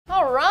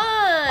All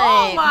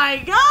right. Oh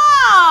my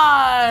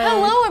God!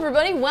 Hello,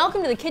 everybody.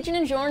 Welcome to the Kitchen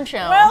and Jorn Show.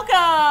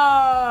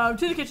 Welcome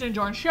to the Kitchen and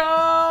Jorn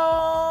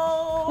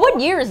Show. What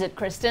year is it,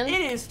 Kristin?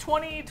 It is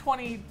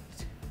 2022.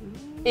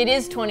 It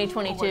is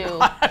 2022. Oh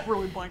my God, I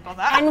really blanked on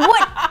that. And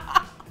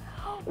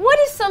what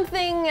is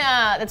something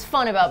that's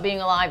fun about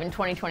being alive in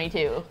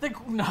 2022?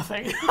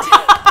 Nothing.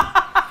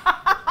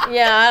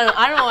 Yeah,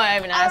 I don't know why I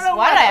even asked.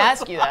 Why did I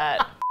ask you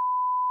that?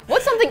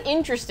 What's something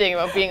interesting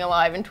about being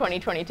alive in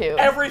 2022?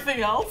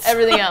 Everything else.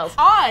 Everything else.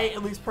 I,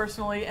 at least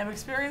personally, am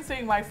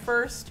experiencing my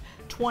first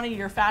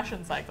 20-year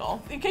fashion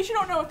cycle. In case you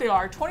don't know what they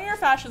are, 20-year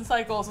fashion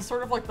cycles is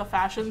sort of like the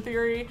fashion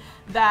theory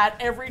that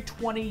every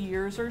 20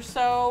 years or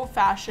so,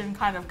 fashion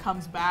kind of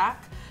comes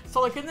back. So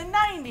like in the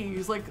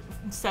 90s, like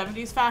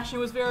 70s fashion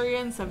was very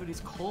in,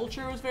 70s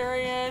culture was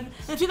very in. In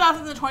the 2000s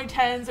and the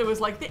 2010s, it was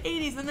like the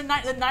 80s, and the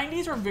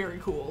 90s were very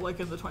cool,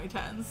 like in the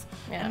 2010s.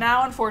 Yeah. And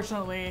now,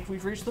 unfortunately,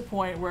 we've reached the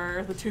point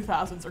where the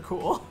 2000s are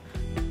cool.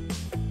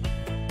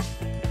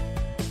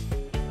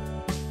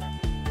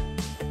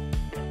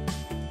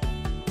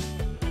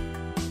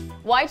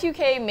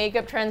 Y2K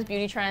makeup trends,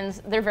 beauty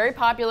trends, they're very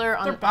popular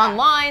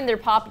online, they're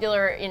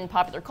popular in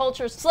popular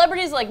culture.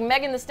 Celebrities like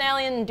Megan Thee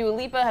Stallion and Dua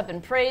Lipa have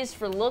been praised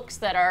for looks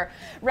that are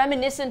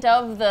reminiscent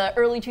of the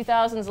early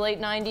 2000s,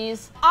 late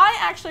 90s. I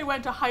actually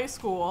went to high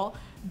school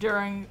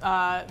during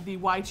the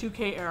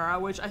Y2K era,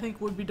 which I think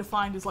would be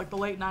defined as like the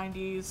late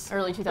 90s.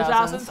 Early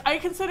 2000s. I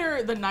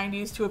consider the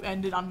 90s to have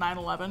ended on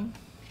 9/11.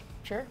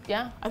 Sure,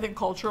 yeah. I think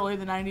culturally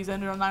the 90s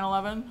ended on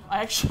 9/11.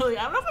 I don't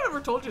know if I've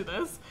ever told you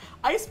this.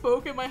 I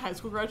spoke at my high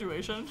school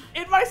graduation.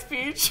 In my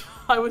speech,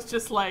 I was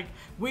just like,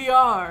 we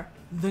are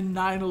the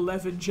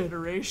 9/11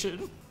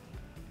 generation.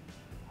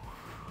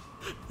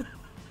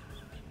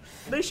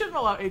 They shouldn't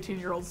allow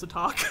 18-year-olds to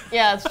talk.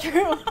 Yeah, that's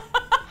true.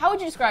 How would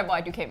you describe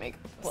Y2K makeup?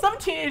 Some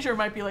teenager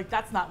might be like,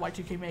 that's not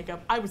Y2K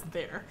makeup. I was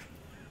there.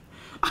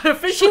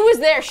 She was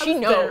there, she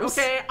knows.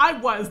 There, okay, I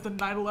was the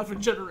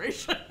 9/11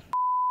 generation.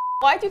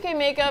 Y2K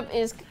makeup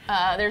is,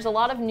 there's a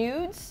lot of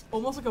nudes.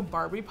 Almost like a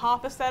Barbie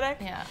pop aesthetic.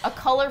 Yeah, a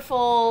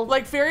colorful.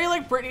 Like very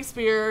like Britney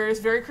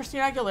Spears, very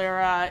Christina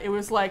Aguilera. It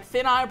was like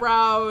thin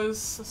eyebrows,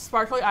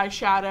 sparkly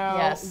eyeshadow,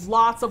 yes.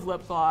 Lots of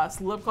lip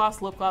gloss, lip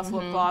gloss, lip gloss,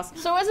 lip gloss.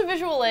 So as a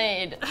visual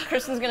aid,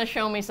 Kristin's gonna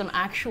show me some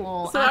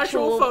actual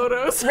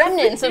photos.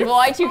 Remnants of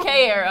Y2K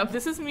era.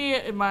 This is me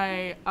in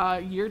my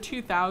year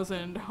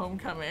 2000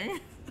 homecoming.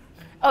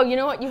 Oh, you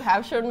know what? You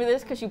have showed me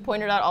this because you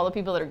pointed out all the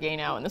people that are gay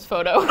now in this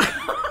photo.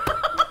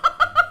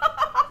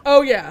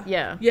 Oh yeah.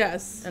 Yeah.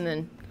 Yes. And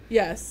then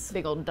yes.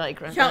 Big old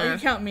dyke right there. You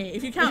count me.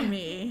 If you count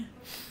me.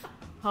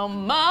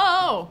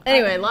 Homo.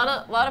 Anyway, a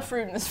lot of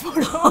fruit in this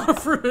photo. A lot of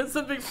fruit. It's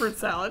a big fruit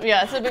salad.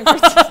 Yeah, it's a big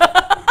fruit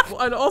salad.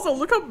 And also,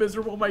 look how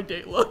miserable my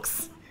date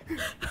looks.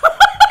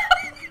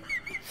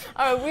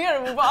 All right, we gotta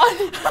move on.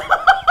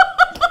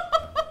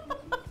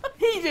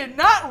 He did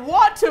not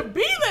want to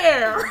be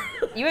there.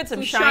 You had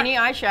some shiny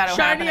eyeshadow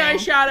Shiny happening.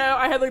 eyeshadow.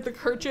 I had like the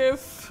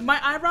kerchief. My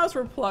eyebrows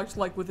were plucked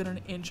like within an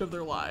inch of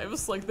their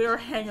lives. Like they're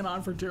hanging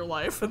on for dear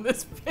life in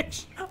this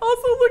picture.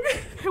 Also, look,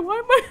 why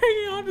am I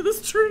hanging on to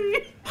this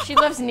tree? She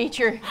loves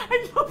nature.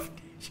 I love nature.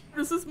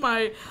 This is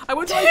I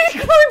went to Take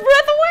my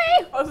breath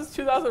away! Oh, this is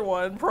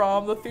 2001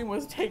 prom. The theme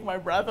was Take My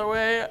Breath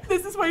Away.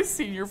 This is my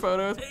senior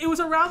photos. It was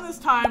around this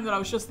time that I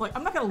was just like,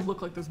 I'm not gonna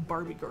look like those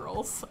Barbie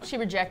girls. She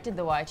rejected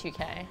the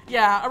Y2K.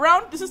 Yeah,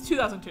 this is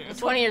 2002.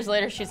 20 years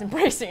later, she's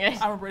embracing it.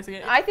 I'm embracing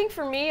it. I think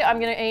for me, I'm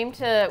gonna aim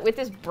to, with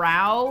this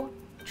brow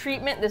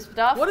treatment, this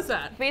stuff. What is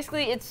that?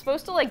 Basically, it's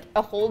supposed to like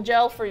a hold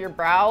gel for your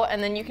brow,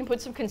 and then you can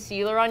put some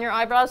concealer on your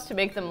eyebrows to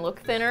make them look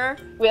thinner.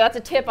 Wait, that's a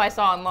tip I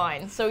saw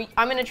online. So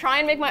I'm gonna try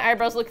and make my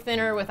eyebrows look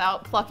thinner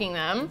without plucking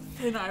them.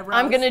 Thin eyebrows.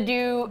 I'm gonna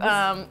do,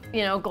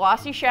 you know,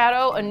 glossy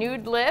shadow, a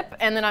nude lip,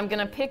 and then I'm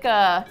gonna pick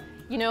a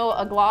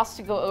gloss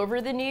to go over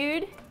the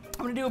nude.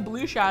 I'm gonna do a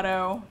blue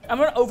shadow. I'm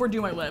gonna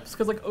overdo my lips,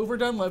 because like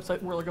overdone lips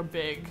were like a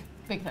big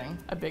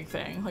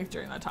thing like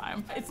during that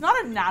time. It's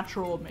not a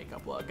natural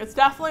makeup look. It's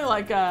definitely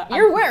like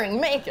You're wearing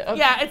makeup.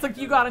 Yeah, it's like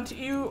you got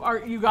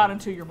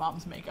into your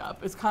mom's makeup.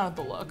 It's kind of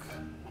the look.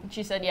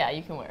 She said, yeah,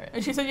 you can wear it.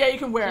 And she said, yeah, you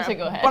can wear it. She said,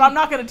 go ahead. But I'm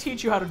not gonna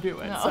teach you how to do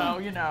it. No. So,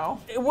 you know.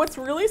 What's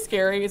really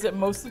scary is that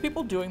most of the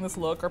people doing this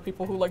look are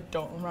people who like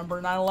don't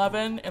remember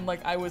 9/11, and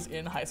like I was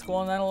in high school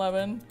on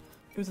 9/11.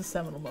 It was a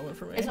seminal moment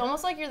for me. It's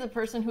almost like you're the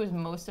person who is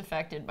most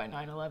affected by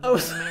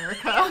 9/11 in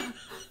America.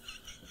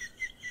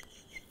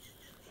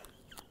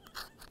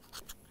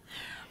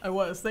 I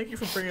was. Thank you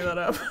for bringing that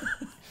up.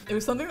 It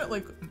was something that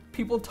like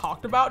people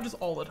talked about just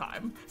all the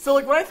time. So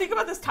like when I think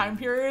about this time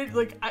period,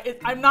 like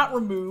I'm not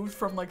removed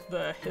from like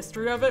the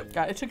history of it.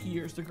 God, it took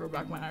years to grow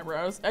back my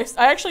eyebrows. I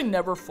actually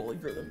never fully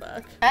grew them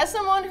back. As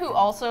someone who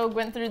also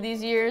went through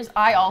these years,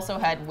 I also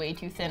had way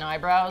too thin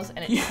eyebrows,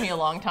 and it took me a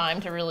long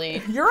time to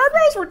really... Your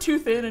eyebrows were too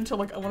thin until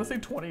like, I want to say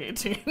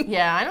 2018.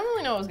 Yeah, I don't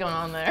really know what was going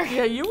on there.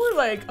 Yeah, you were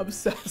like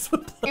obsessed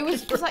with it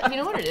was just like, you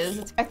know what it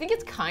is? I think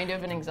it's kind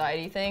of an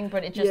anxiety thing,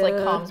 but it just like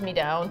calms me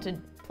down to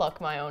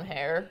pluck my own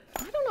hair.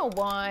 I don't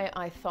know why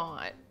I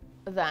thought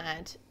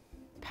that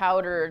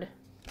powdered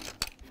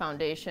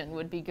foundation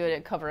would be good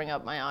at covering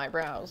up my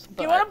eyebrows.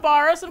 Do you want to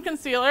borrow some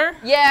concealer?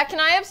 Yeah, can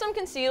I have some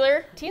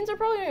concealer? Teens are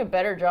probably doing a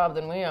better job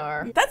than we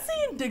are. That's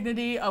the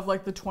indignity of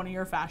like the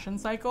 20-year fashion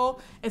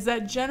cycle, is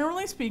that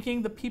generally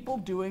speaking, the people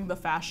doing the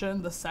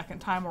fashion the second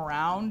time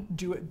around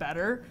do it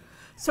better.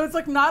 So it's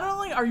like not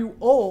only are you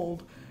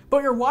old,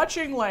 but you're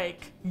watching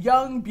like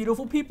young,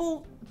 beautiful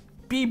people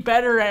be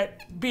better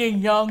at being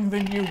young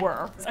than you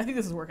were. I think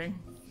this is working.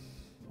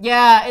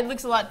 Yeah, it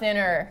looks a lot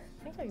thinner.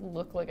 I think I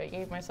look like I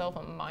gave myself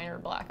a minor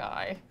black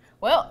eye.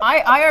 Well,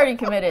 I already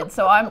committed,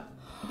 so I'm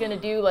gonna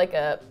do like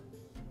a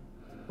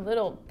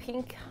little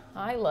pink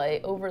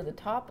highlight over the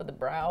top of the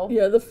brow.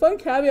 Yeah, the fun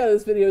caveat of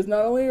this video is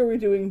not only are we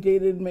doing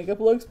dated makeup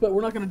looks, but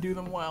we're not gonna do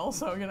them well,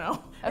 so you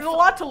know. There's a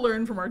lot to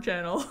learn from our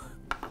channel.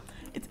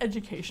 It's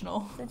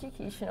educational. It's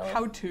educational.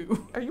 How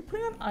to. Are you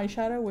putting on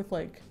eyeshadow with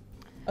like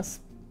a...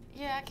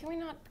 Yeah, can we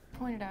not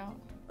point it out?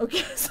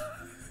 Okay,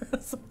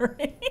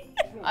 sorry.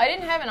 I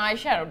didn't have an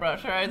eyeshadow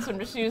brush, alright, so I'm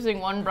just using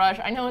one brush.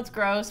 I know it's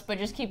gross, but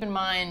just keep in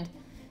mind,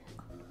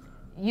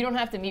 you don't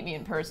have to meet me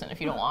in person if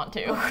you don't want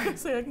to.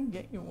 Say I can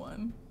get you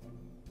one.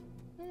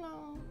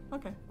 No.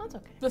 Okay. That's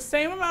okay. The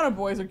same amount of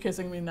boys are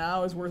kissing me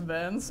now as were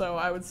then, so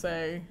I would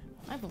say...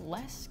 I have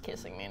less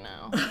kissing me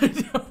now. I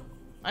know.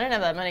 I didn't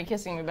have that many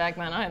kissing me back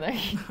then either.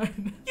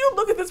 You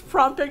look at this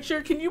prom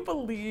picture, can you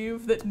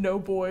believe that no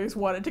boys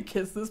wanted to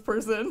kiss this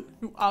person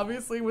who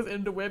obviously was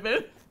into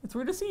women? It's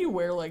weird to see you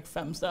wear like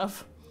femme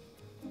stuff.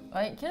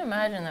 I can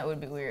imagine that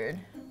would be weird.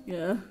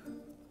 Yeah.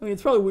 I mean,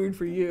 it's probably weird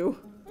for you.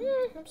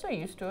 I'm so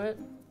used to it.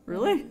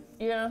 Really?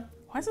 Yeah.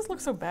 Why does this look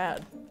so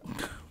bad?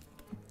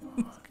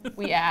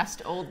 We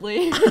asked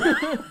oldly.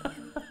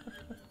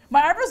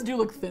 My eyebrows do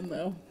look thin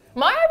though.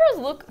 My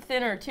eyebrows look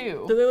thinner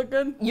too. Do they look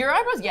good? Your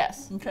eyebrows,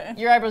 yes. Okay.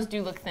 Your eyebrows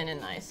do look thin and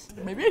nice.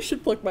 Maybe I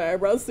should pluck my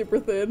eyebrows super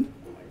thin.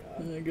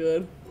 Oh,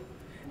 good.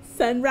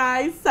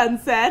 Sunrise,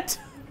 sunset.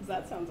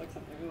 That sounds like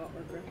something we won't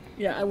regret.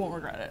 Yeah, I won't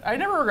regret it. I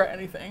never regret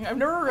anything. I've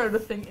never regretted a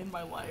thing in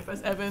my life,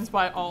 as evidenced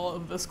by all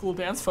of the school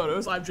dance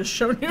photos I've just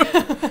shown you.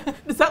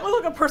 Does that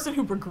look like a person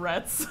who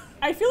regrets?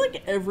 I feel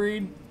like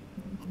every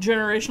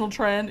generational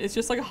trend is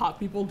just like hot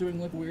people doing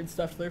like weird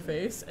stuff to their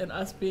face, and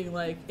us being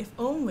like, if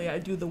only I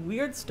do the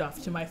weird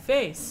stuff to my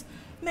face,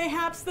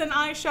 mayhaps then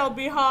I shall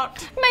be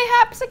hot.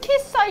 Mayhaps a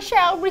kiss I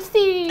shall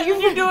receive. And then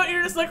you do it,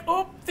 you're just like,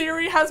 oh,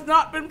 theory has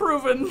not been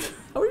proven.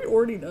 How are you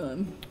already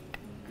done?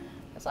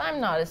 So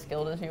I'm not as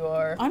skilled as you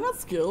are. I'm not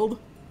skilled.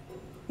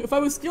 If I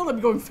was skilled, I'd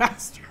be going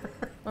faster.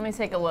 Let me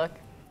take a look.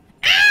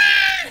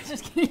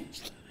 Just kidding.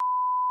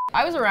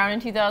 I was around in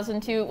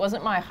 2002. It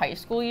wasn't my high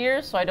school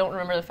year, so I don't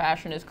remember the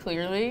fashion as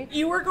clearly.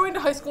 You were going to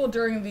high school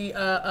during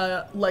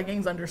the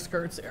leggings under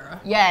skirts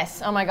era.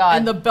 Yes, oh my god.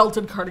 And the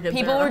belted cardigans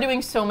People era. were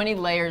doing so many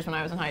layers when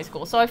I was in high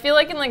school. So I feel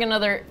like in like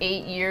another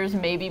 8 years,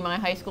 maybe my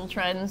high school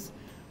trends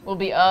will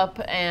be up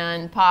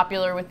and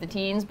popular with the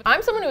teens.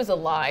 I'm someone who was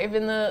alive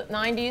in the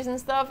 90s and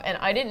stuff, and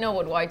I didn't know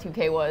what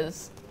Y2K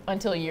was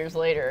until years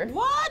later.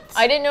 What?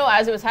 I didn't know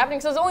as it was happening,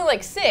 because I was only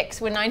like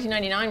 6 when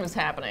 1999 was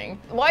happening.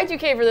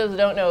 Y2K, for those who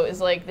don't know, is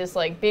like this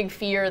like big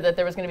fear that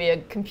there was going to be a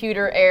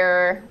computer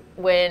error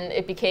when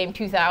it became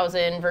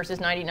 2000 versus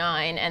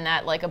 99, and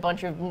that like a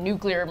bunch of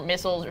nuclear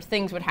missiles or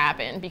things would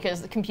happen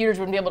because the computers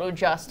wouldn't be able to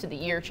adjust to the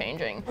year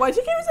changing.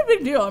 Y2K was a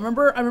big deal. I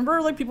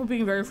remember like people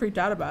being very freaked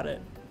out about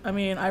it. I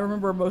mean, I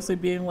remember mostly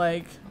being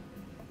like,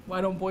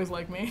 why don't boys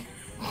like me?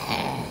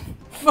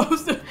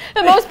 The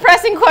most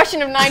pressing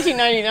question of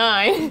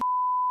 1999.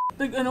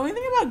 The annoying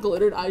thing about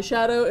glittered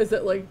eyeshadow is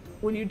that like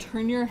when you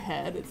turn your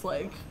head, it's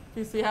like,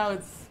 you see how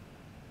it's,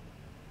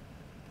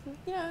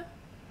 yeah.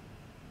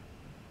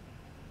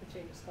 It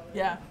changes color.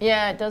 Yeah.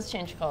 Yeah, it does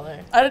change color.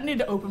 I didn't need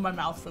to open my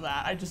mouth for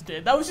that. I just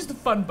did. That was just a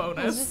fun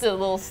bonus. It was just a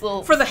little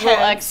for the little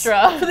heads,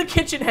 extra. For the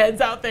kitchen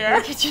heads out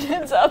there. The kitchen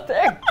heads out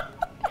there.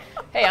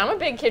 Hey, I'm a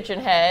big kitchen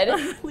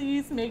head.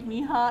 Please make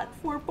me hot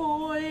for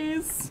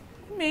boys.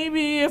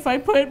 Maybe if I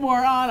put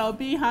more on, I'll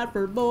be hot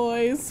for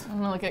boys. I'm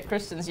gonna look at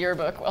Kristin's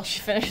yearbook while she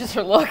finishes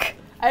her look.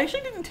 I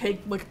actually didn't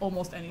take like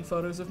almost any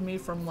photos of me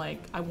from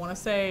like, I want to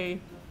say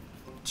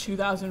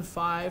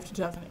 2005 to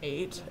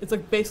 2008. It's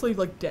like basically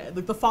like dead.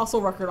 Like the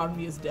fossil record on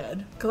me is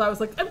dead. Cause I was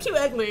like, I'm too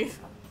ugly.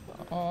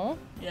 Aww.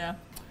 Yeah.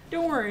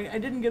 Don't worry, I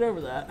didn't get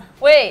over that.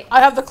 Wait.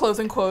 I have the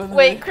closing quote.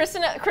 Wait,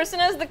 Kristin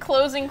has the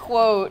closing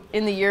quote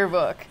in the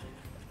yearbook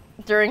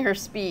during her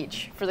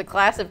speech for the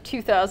class of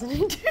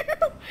 2002.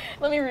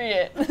 Let me read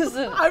it.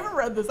 I haven't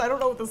read this. I don't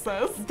know what this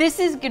says. This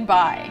is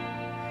goodbye,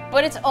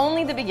 but it's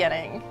only the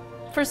beginning.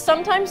 For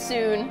sometime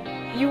soon,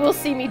 you will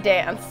see me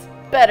dance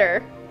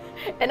better,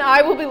 and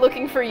I will be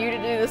looking for you to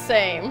do the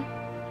same.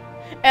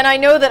 And I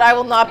know that I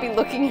will not be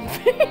looking in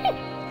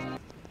vain.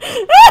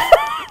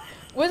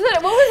 What was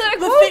that a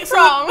quote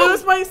from? It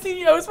was my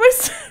senior, it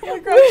was my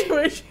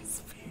graduation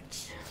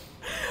speech.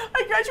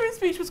 My graduation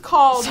speech was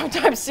called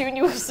Sometime soon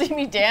you will see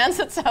me dance.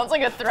 It sounds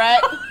like a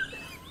threat.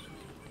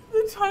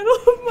 The title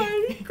of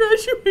my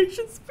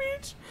graduation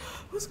speech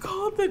was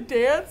called The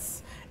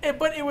Dance,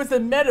 but it was a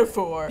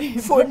metaphor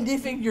for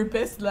living your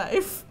best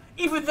life,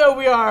 even though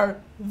we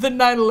are the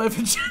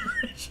 9/11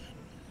 generation.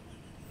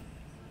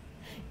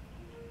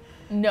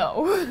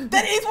 No.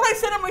 That is what I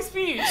said in my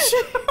speech.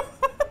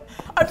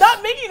 I'm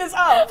not making this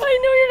up. I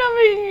know you're not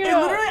making it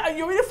up. Literally,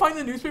 you want me to find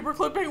the newspaper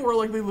clipping where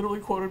like they literally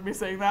quoted me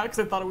saying that because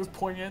I thought it was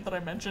poignant that I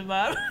mentioned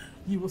that.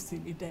 You will see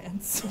me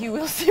dance. You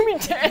will see me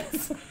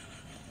dance.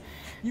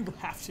 You will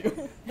have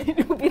to.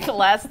 It will be the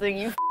last thing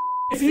you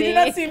If you do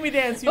not see me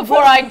dance, you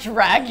before I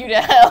drag you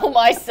to hell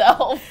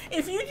myself.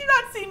 If you do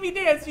not see me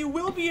dance, you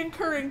will be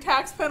incurring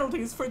tax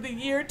penalties for the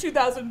year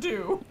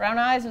 2002. Brown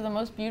eyes are the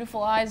most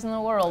beautiful eyes in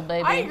the world,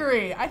 baby. I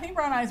agree. I think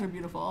brown eyes are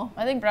beautiful.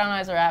 I think brown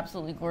eyes are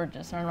absolutely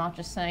gorgeous, and I'm not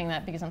just saying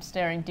that because I'm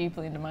staring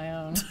deeply into my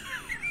own.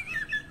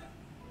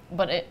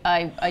 But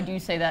I do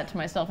say that to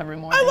myself every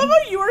morning. I love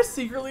how you are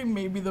secretly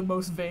maybe the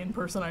most vain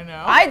person I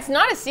know. It's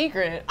not a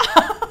secret.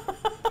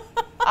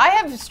 I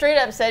have straight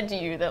up said to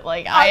you that,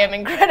 like, I am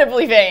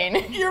incredibly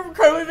vain. You're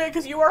incredibly vain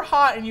because you are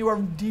hot and you are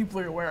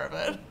deeply aware of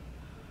it.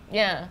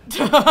 Yeah.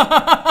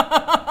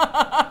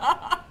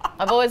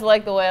 I've always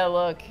liked the way I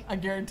look. I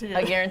guarantee it.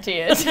 I guarantee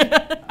it.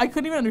 I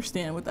couldn't even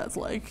understand what that's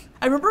like.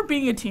 I remember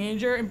being a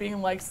teenager and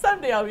being like,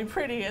 someday I'll be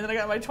pretty. And then I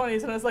got my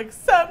 20s and I was like,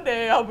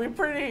 someday I'll be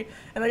pretty.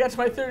 And I got to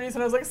my 30s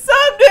and I was like,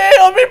 someday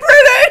I'll be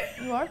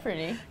pretty. You are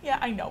pretty. Yeah,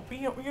 I know. But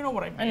you know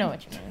what I mean. I know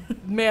what you mean.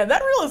 Man,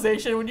 that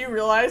realization when you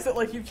realize that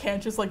like you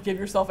can't just like give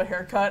yourself a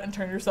haircut and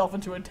turn yourself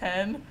into a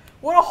 10.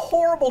 What a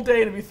horrible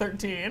day to be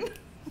 13.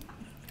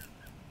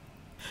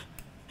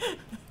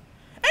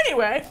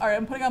 Anyway, all right,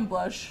 I'm putting on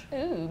blush.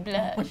 Ooh,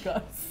 blush. Oh my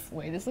god.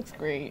 Wait, this looks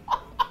great.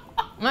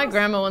 My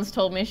grandma once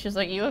told me, she was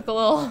like, you look a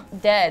little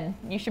dead.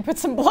 You should put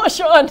some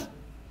blush on.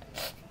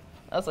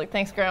 I was like,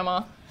 thanks,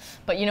 Grandma.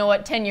 But you know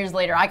what? 10 years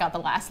later, I got the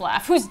last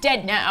laugh. Who's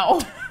dead now?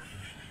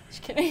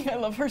 Just kidding. I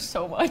love her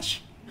so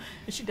much.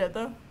 Is she dead,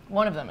 though?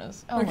 One of them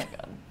is. Oh, my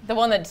God. The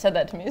one that said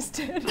that to me is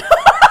dead.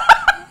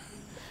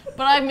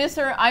 But I miss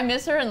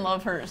her and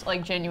love her.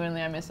 Like,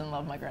 genuinely, I miss and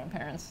love my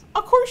grandparents.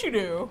 Of course you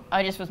do.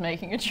 I just was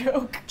making a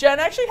joke. Jen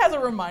actually has a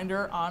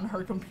reminder on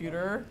her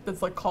computer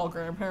that's like call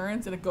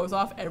grandparents, and it goes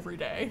off every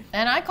day.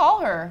 And I call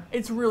her.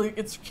 It's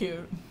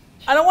cute.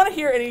 I don't want to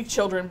hear any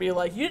children be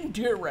like, you didn't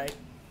do it right.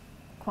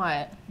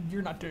 Quiet.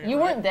 You're not doing it You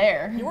right. weren't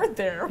there. You weren't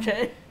there,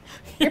 okay?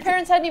 Your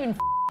parents hadn't even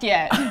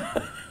yet.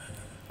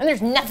 And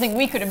there's nothing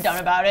we could have done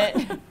about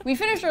it. We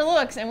finished our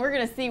looks and we're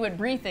gonna see what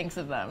Bree thinks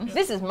of them.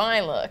 This is my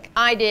look.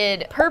 I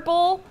did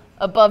purple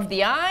above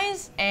the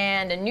eyes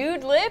and a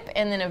nude lip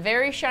and then a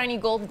very shiny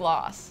gold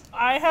gloss.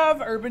 I have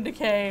Urban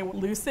Decay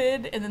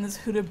Lucid and then this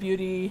Huda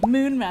Beauty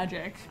Moon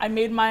Magic. I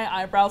made my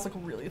eyebrows look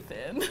really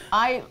thin.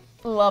 I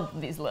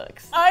love these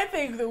looks. I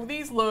think that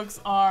these looks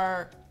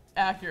are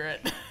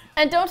accurate.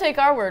 And don't take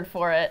our word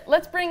for it.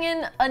 Let's bring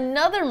in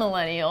another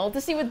millennial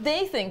to see what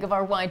they think of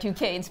our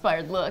Y2K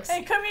inspired looks.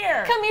 Hey, come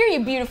here. Come here,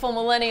 you beautiful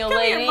millennial Come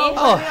lady. here, Mo.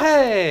 Oh,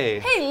 hey.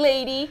 Hey,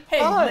 lady. Hey,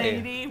 Hi.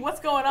 lady. What's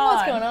going on?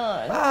 What's going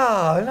on?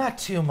 Oh, not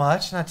too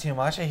much, not too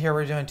much. I hear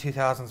we're doing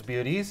 2000s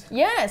beauties.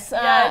 Yes.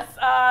 Yes,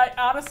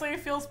 honestly, it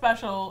feels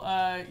special.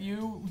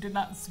 You did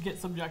not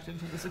get subjected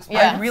to this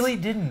experience. Yeah. I really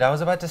didn't. I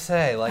was about to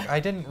say, like, I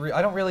don't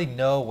really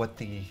know what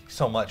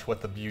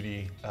the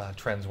beauty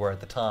trends were at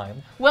the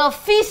time. Well,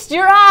 feast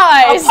your eyes.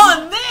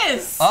 Upon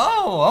this!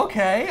 Oh,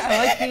 okay.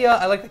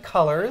 I like the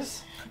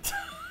colors.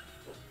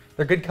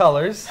 They're good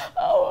colors.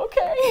 Oh,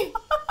 okay.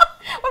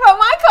 What about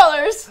my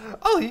colors?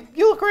 Oh,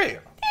 you look great.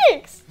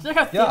 Thanks. Do you like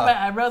how thin Yeah.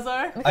 my eyebrows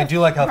are? I do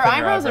like how Her thin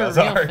your eyebrows are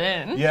eyebrows real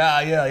thin. Yeah.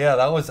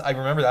 I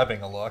remember that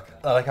being a look.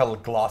 I like how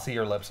glossy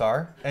your lips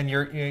are, and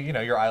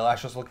your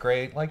eyelashes look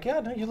great. Like,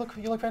 yeah, no, you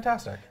look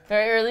fantastic.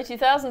 Very early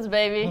 2000s,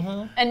 baby.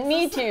 And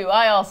me too.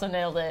 I also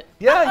nailed it.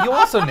 Yeah, you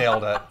also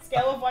nailed it.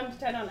 Scale of 1 to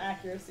 10 on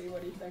accuracy,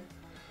 what do you think?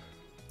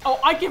 Oh,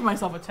 I give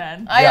myself a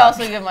 10. I Yeah.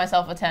 also give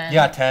myself a 10.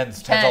 Yeah,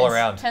 tens all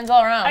around. 10s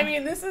all around. I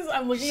mean,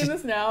 I'm looking at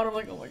this now and I'm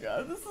like, oh my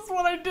god, this is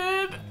what I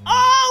did.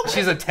 Oh!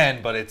 She's a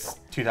 10, but it's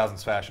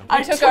 2000s fashion.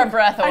 I took our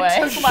breath away.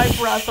 I took my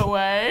breath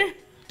away.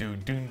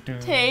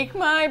 Take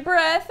my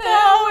breath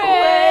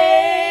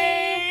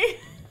Away.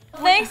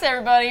 Thanks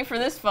everybody for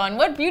this fun.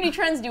 What beauty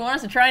trends do you want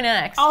us to try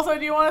next? Also,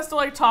 do you want us to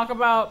like talk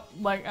about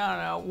like, I don't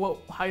know, what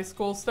high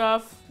school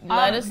stuff?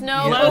 Let us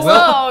know Yeah,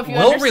 below if you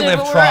we'll understood relive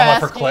what we're trauma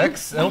for asking.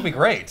 clicks. It'll be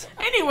great.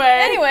 Anyway.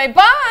 Anyway,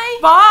 bye.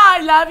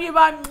 Bye. Love you.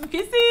 Bye.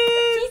 Kisses.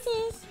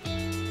 Kisses.